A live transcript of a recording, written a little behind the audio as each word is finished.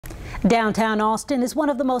Downtown Austin is one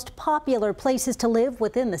of the most popular places to live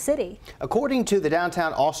within the city. According to the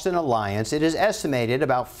Downtown Austin Alliance, it is estimated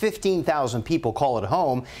about 15,000 people call it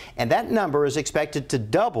home, and that number is expected to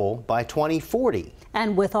double by 2040.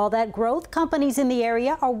 And with all that growth, companies in the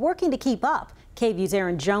area are working to keep up. KVUE's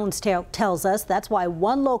Aaron Jones tells us that's why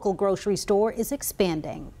one local grocery store is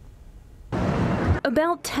expanding.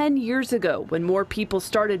 About 10 years ago, when more people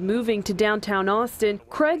started moving to downtown Austin,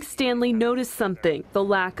 Craig Stanley noticed something: the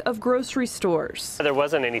lack of grocery stores. There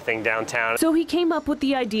wasn't anything downtown. So he came up with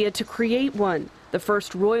the idea to create one. The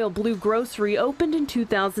first Royal Blue grocery opened in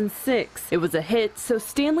 2006. It was a hit, so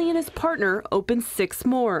Stanley and his partner opened 6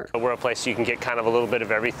 more. We're a place you can get kind of a little bit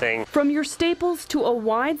of everything. From your staples to a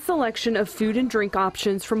wide selection of food and drink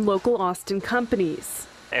options from local Austin companies.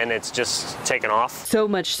 And it's just taken off. So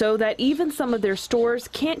much so that even some of their stores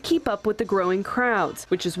can't keep up with the growing crowds,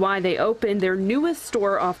 which is why they opened their newest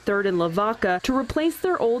store off 3rd and Lavaca to replace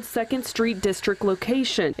their old 2nd Street District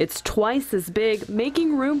location. It's twice as big,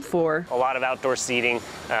 making room for a lot of outdoor seating.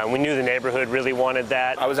 We knew the neighborhood really wanted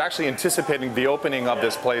that. I was actually anticipating the opening of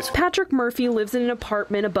this place. Patrick Murphy lives in an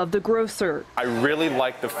apartment above the grocer. I really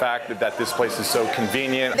like the fact that this place is so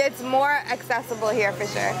convenient. It's more accessible here for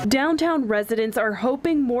sure. Downtown residents are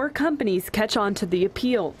hoping more companies catch on to the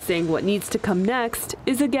appeal, saying what needs to come next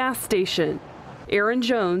is a gas station. Aaron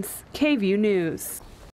Jones, KVUE News.